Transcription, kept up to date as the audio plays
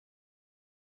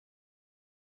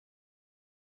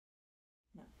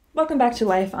Welcome back to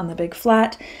Life on the Big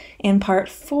Flat. In part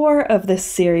 4 of this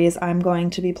series, I'm going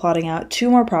to be plotting out 2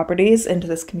 more properties into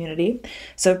this community.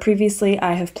 So previously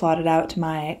I have plotted out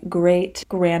my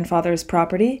great-grandfather's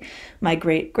property, my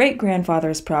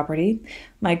great-great-grandfather's property,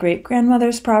 my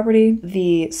great-grandmother's property,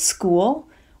 the school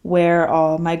where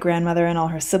all my grandmother and all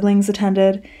her siblings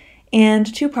attended,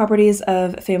 and 2 properties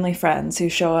of family friends who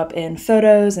show up in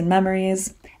photos and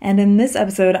memories. And in this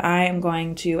episode, I am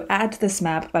going to add to this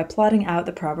map by plotting out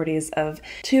the properties of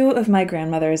 2 of my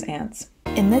grandmother's aunts.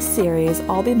 In this series,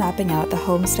 I'll be mapping out the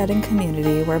homesteading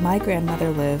community where my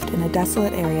grandmother lived in a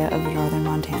desolate area of northern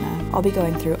Montana. I'll be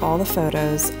going through all the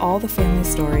photos, all the family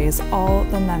stories, all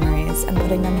the memories, and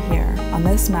putting them here on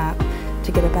this map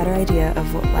to get a better idea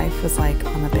of what life was like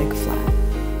on the Big Flat.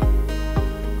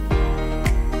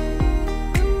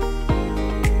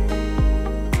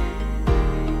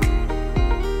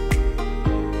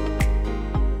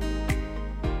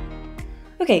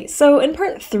 Okay, so in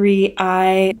part 3,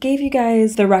 I gave you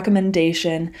guys the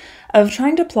recommendation of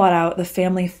trying to plot out the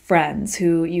family friends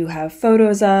who you have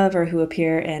photos of or who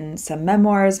appear in some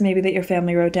memoirs maybe that your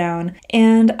family wrote down.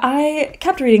 And I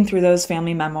kept reading through those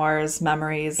family memoirs,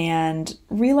 memories, and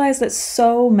realized that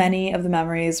so many of the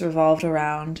memories revolved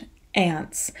around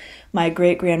aunts, my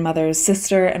great-grandmother's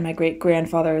sister and my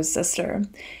great-grandfather's sister.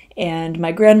 And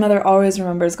my grandmother always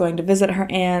remembers going to visit her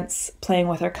aunts, playing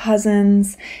with her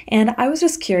cousins, and I was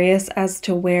just curious as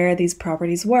to where these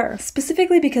properties were.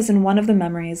 Specifically because in one of the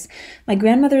memories, my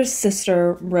grandmother's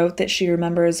sister wrote that she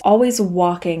remembers always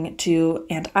walking to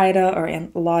Aunt Ida or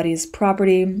Aunt Lottie's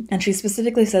property, and she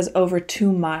specifically says over 2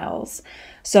 miles.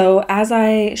 So as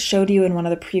I showed you in one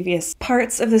of the previous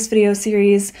parts of this video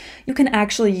series, you can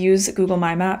actually use Google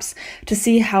My Maps to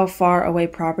see how far away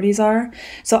properties are.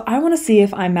 So I want to see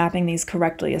if I'm mapping these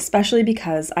correctly, especially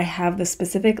because I have the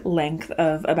specific length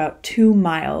of about 2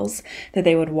 miles that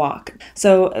they would walk.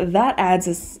 So that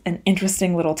adds an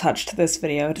interesting little touch to this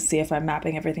video to see if I'm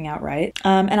mapping everything out right.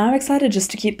 And I'm excited just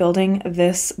to keep building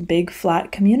this big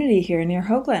flat community here near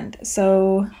Hoagland.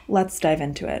 So let's dive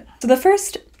into it. So the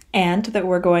first aunt that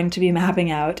we're going to be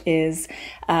mapping out is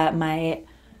my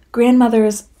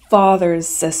grandmother's father's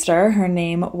sister. Her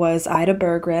name was Ida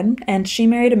Bergren, and she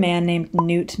married a man named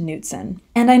Knutson.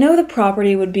 And I know the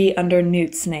property would be under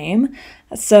Knut's name,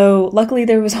 so luckily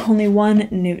there was only one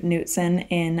Knutson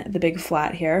in the big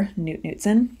flat here.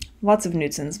 Knutson. Lots of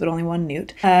Knutsons, but only one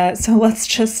Knut. So let's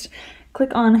just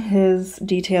click on his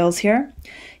details here.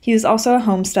 He was also a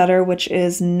homesteader, which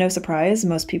is no surprise.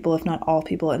 Most people, if not all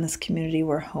people in this community,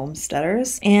 were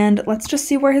homesteaders. And let's just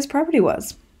see where his property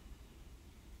was.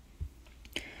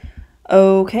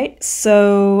 Okay,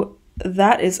 so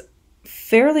that is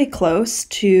fairly close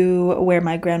to where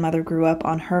my grandmother grew up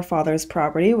on her father's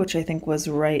property, which I think was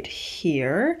right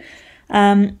here.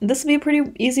 This would be a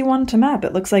pretty easy one to map.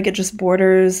 It looks like it just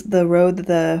borders the road that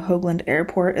the Hoagland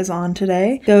Airport is on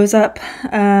today. Goes up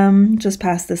just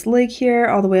past this lake here,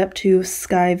 all the way up to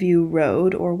Skyview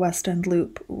Road, or West End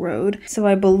Loop Road. So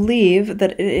I believe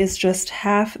that it is just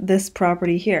half this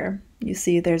property here. You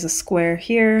see there's a square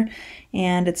here,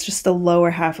 and it's just the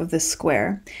lower half of this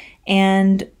square.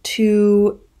 And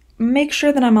to make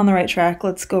sure that I'm on the right track,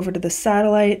 let's go over to the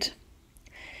satellite.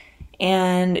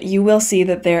 And you will see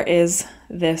that there is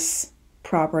this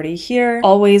property here.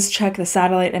 Always check the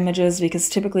satellite images because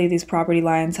typically these property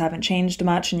lines haven't changed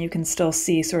much and you can still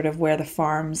see sort of where the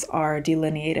farms are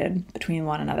delineated between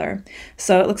one another.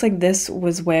 So it looks like this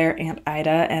was where Aunt Ida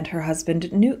and her husband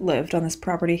Knut lived on this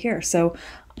property here. So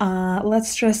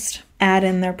let's just add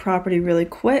in their property really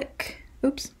quick.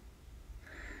 Oops.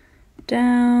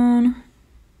 Down,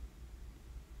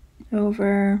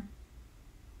 over,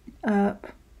 up,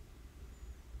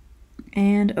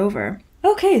 and over.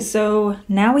 Okay, so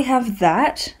now we have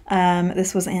that.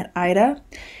 This was Aunt Ida,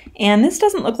 and this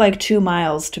doesn't look like 2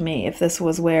 miles to me. If this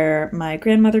was where my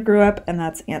grandmother grew up and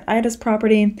that's Aunt Ida's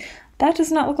property, that does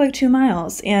not look like 2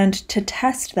 miles. And to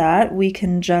test that, we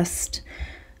can just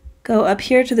go up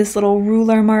here to this little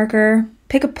ruler marker,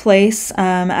 pick a place.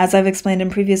 As I've explained in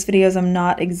previous videos, I'm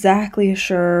not exactly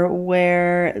sure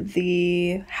where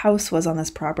the house was on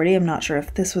this property. I'm not sure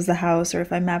if this was the house or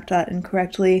if I mapped that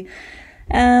incorrectly.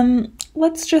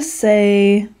 Let's just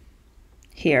say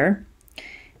here,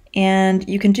 and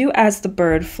you can do as the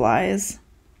bird flies.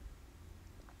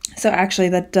 So actually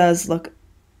that does look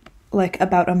like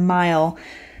about a mile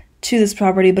to this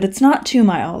property, but it's not 2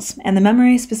 miles. And the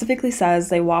memory specifically says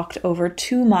they walked over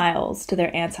 2 miles to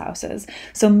their aunt's houses.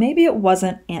 So maybe it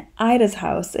wasn't Aunt Ida's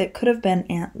house, it could have been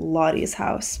Aunt Lottie's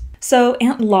house. So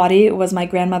Aunt Lottie was my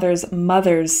grandmother's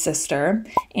mother's sister,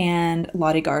 and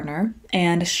Lottie Gardner,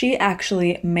 and she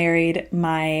actually married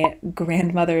my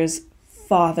grandmother's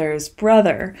father's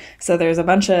brother. So there's a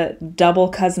bunch of double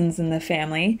cousins in the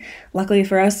family. Luckily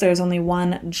for us, there's only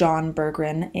one John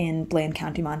Bergren in Blaine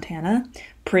County, Montana.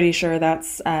 Pretty sure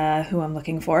that's who I'm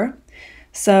looking for.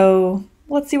 So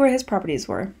let's see where his properties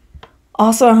were.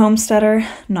 Also a homesteader,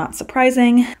 not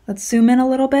surprising. Let's zoom in a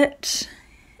little bit.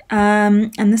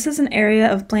 And this is an area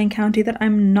of Blaine County that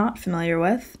I'm not familiar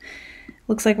with.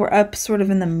 Looks like we're up sort of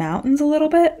in the mountains a little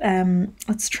bit.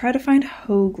 Let's try to find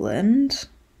Hoagland.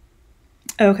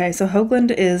 Okay, so Hoagland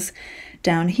is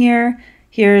down here.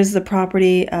 Here's the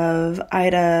property of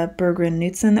Ida Bergren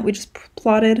Knutson that we just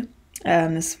plotted.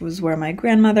 This was where my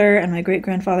grandmother and my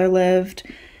great-grandfather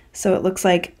lived. So it looks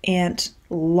like Aunt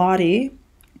Lottie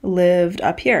lived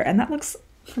up here. And that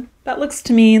looks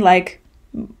to me like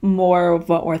more of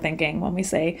what we're thinking when we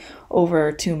say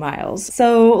over 2 miles.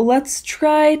 So let's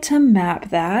try to map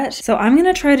that. So I'm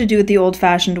going to try to do it the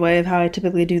old-fashioned way of how I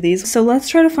typically do these. So let's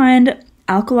try to find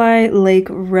Alkali Lake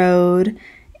Road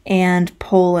and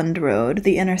Poland Road,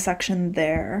 the intersection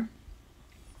there.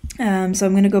 So I'm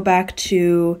going to go back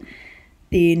to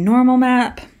the normal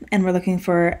map, and we're looking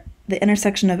for the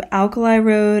intersection of Alkali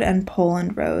Road and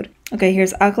Poland Road. Okay,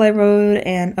 here's Alkali Road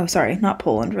and, oh sorry, not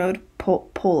Poland Road,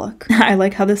 Polak. I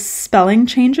like how the spelling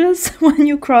changes when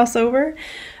you cross over.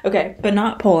 Okay, but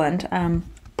not Poland,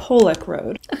 Polak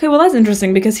Road. Okay, well that's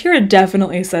interesting because here it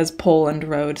definitely says Poland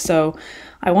Road, so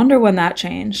I wonder when that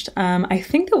changed. I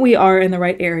think that we are in the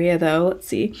right area though. Let's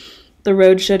see. The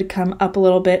road should come up a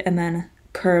little bit and then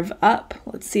curve up.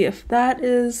 Let's see if that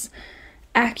is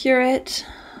accurate.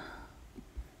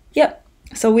 Yep,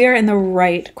 so we are in the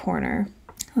right corner.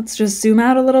 Let's just zoom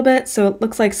out a little bit. So it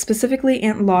looks like specifically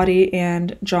Aunt Lottie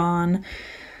and John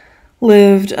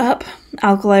lived up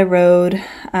Alkali Road.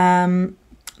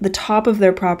 The top of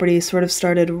their property sort of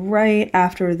started right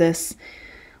after this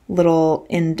little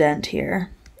indent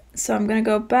here. So I'm going to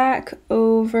go back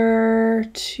over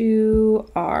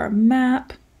to our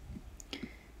map.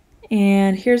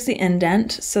 And here's the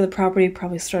indent. So the property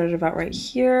probably started about right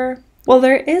here. Well,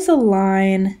 there is a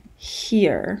line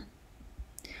here.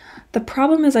 The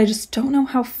problem is I just don't know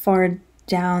how far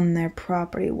down their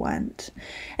property went.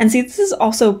 And see, this is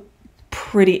also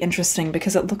pretty interesting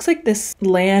because it looks like this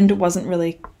land wasn't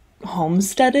really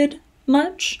homesteaded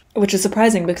much, which is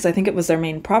surprising because I think it was their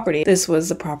main property. This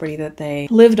was a property that they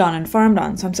lived on and farmed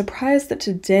on. So I'm surprised that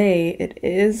today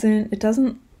it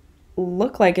doesn't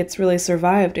look like it's really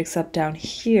survived except down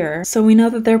here. So we know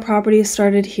that their property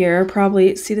started here.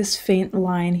 Probably see this faint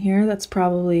line here? That's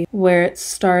probably where it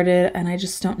started, and I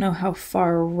just don't know how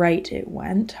far right it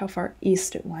went, how far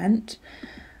east it went.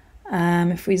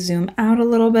 If we zoom out a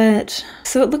little bit.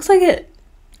 So it looks like it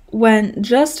went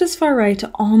just as far right to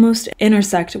almost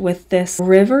intersect with this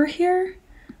river here.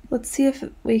 Let's see if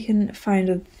we can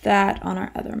find that on our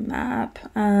other map.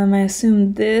 I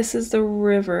assume this is the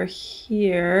river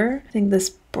here. I think this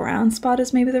brown spot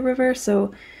is maybe the river.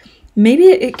 So maybe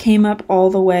it came up all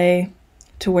the way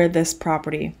to where this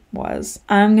property was.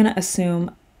 I'm gonna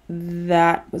assume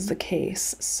that was the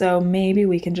case. So maybe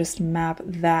we can just map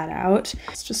that out.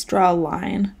 Let's just draw a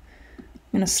line.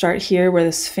 I'm gonna start here where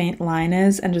this faint line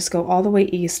is and just go all the way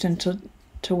east into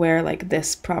where like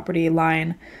this property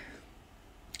line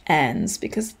ends,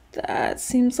 because that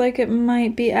seems like it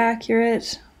might be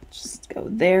accurate. Just go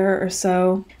there or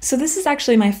so. So this is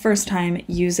actually my first time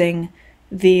using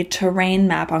the terrain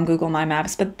map on Google My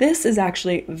Maps, but this is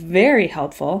actually very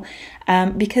helpful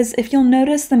because if you'll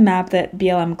notice, the map that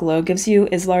BLM Glow gives you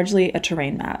is largely a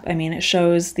terrain map. I mean, it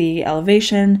shows the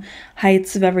elevation,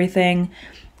 heights of everything,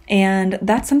 and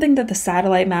that's something that the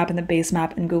satellite map and the base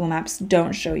map in Google Maps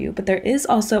don't show you. But there is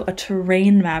also a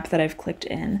terrain map that I've clicked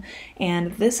in,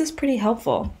 and this is pretty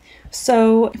helpful.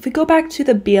 So if we go back to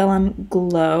the BLM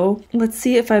Glow, let's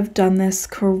see if I've done this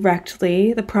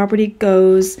correctly. The property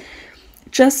goes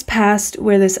just past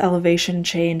where this elevation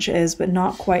change is, but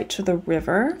not quite to the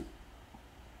river.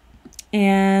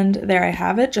 And there I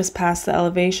have it, just past the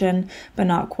elevation, but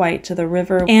not quite to the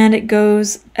river. And it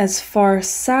goes as far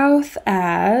south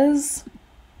as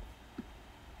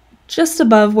just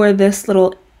above where this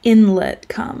little inlet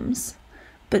comes,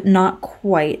 but not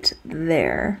quite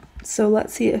there. So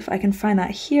let's see if I can find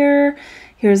that here.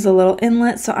 Here's the little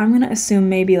inlet. So I'm going to assume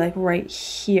maybe like right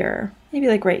here, maybe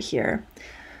like right here.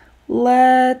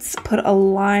 Let's put a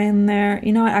line there.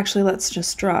 You know what, actually, let's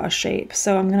just draw a shape.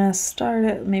 So I'm gonna start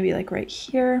it maybe like right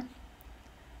here.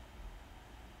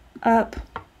 Up,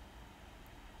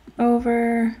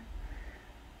 over,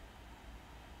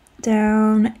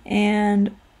 down,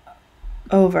 and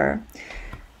over.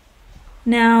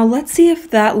 Now, let's see if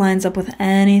that lines up with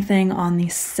anything on the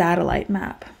satellite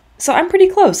map. So I'm pretty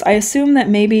close. I assume that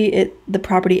maybe the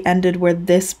property ended where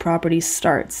this property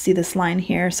starts. See this line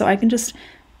here? So I can just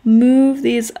move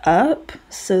these up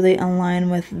so they align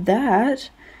with that.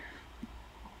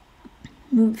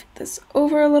 Move this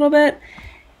over a little bit.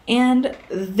 And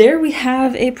there we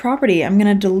have a property. I'm going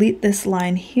to delete this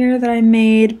line here that I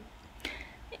made.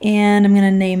 And I'm going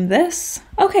to name this.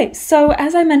 Okay, so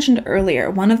as I mentioned earlier,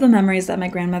 one of the memories that my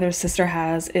grandmother's sister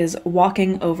has is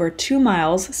walking over 2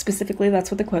 miles, specifically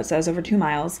that's what the quote says, over 2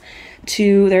 miles,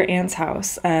 to their aunt's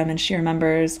house. And she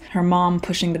remembers her mom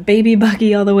pushing the baby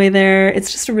buggy all the way there.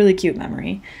 It's just a really cute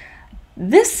memory.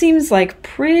 This seems like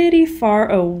pretty far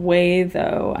away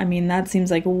though. I mean, that seems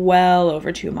like well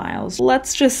over 2 miles.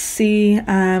 Let's just see.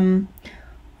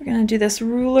 We're gonna do this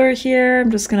ruler here. I'm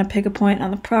just gonna pick a point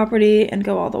on the property and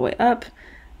go all the way up.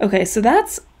 Okay, so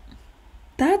that's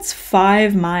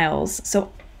 5 miles.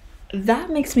 So that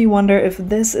makes me wonder if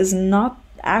this is not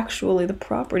actually the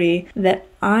property that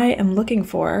I am looking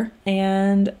for,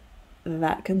 and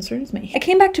that concerns me. I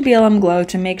came back to BLM Glow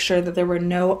to make sure that there were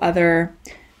no other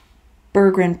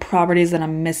Bergren properties that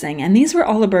I'm missing, and these were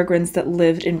all the Bergrens that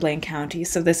lived in Blaine County.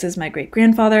 So this is my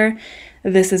great-grandfather,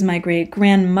 this is my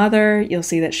great-grandmother. You'll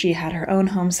see that she had her own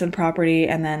homestead property,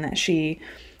 and then she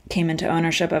came into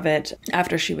ownership of it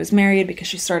after she was married because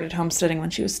she started homesteading when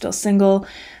she was still single.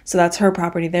 So that's her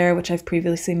property there, which I've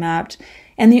previously mapped.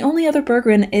 And the only other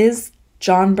Bergren is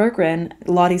John Bergren,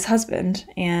 Lottie's husband,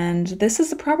 and this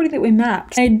is the property that we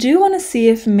mapped. I do want to see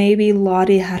if maybe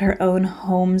Lottie had her own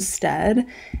homestead,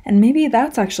 and maybe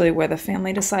that's actually where the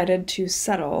family decided to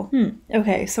settle.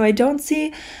 Okay, so I don't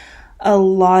see a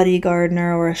Lottie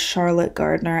Gardner or a Charlotte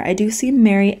Gardner. I do see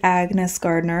Mary Agnes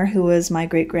Gardner, who was my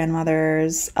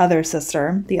great-grandmother's other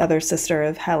sister, the other sister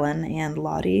of Helen and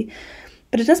Lottie,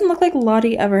 but it doesn't look like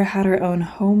Lottie ever had her own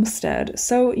homestead.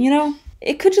 So, you know,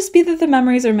 it could just be that the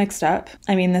memories are mixed up.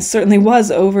 I mean, this certainly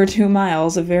was over 2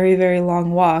 miles, a very, very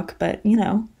long walk, but, you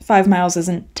know, 5 miles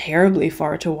isn't terribly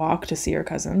far to walk to see your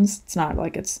cousins. It's not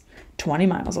like it's 20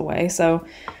 miles away, so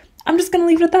I'm just going to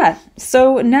leave it at that.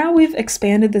 So now we've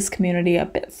expanded this community a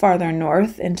bit farther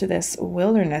north into this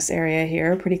wilderness area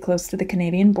here, pretty close to the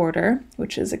Canadian border,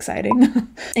 which is exciting.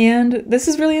 And this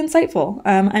is really insightful.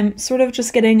 I'm sort of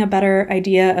just getting a better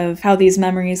idea of how these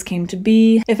memories came to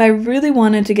be. If I really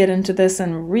wanted to get into this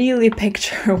and really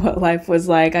picture what life was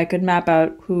like, I could map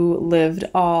out who lived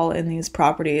all in these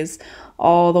properties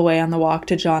all the way on the walk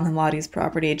to John and Lottie's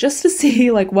property, just to see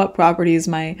like what properties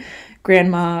my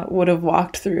grandma would have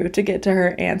walked through to get to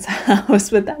her aunt's house,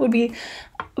 but that would be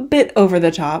a bit over the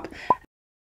top.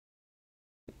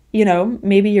 You know,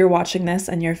 maybe you're watching this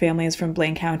and your family is from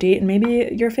Blaine County, and maybe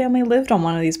your family lived on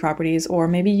one of these properties, or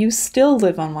maybe you still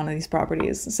live on one of these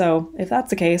properties. So if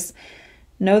that's the case,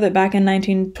 know that back in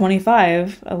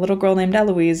 1925, a little girl named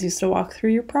Eloise used to walk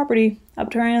through your property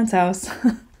up to her aunt's house.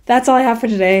 That's all I have for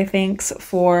today. Thanks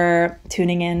for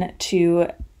tuning in to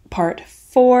part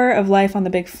 4 of Life on the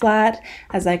Big Flat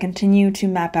as I continue to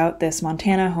map out this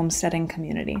Montana homesteading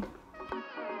community.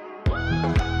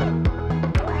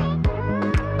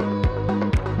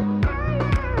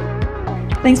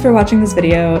 Thanks for watching this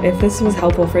video. If this was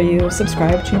helpful for you,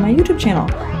 subscribe to my YouTube channel.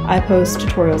 I post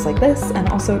tutorials like this and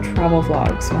also travel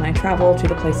vlogs when I travel to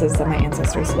the places that my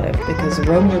ancestors lived, because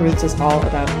Roam Your Roots is all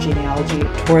about genealogy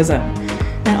tourism.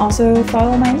 And also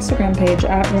follow my Instagram page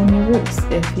at Roam Your Roots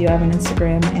if you have an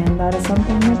Instagram and that is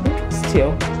something that interests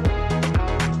you.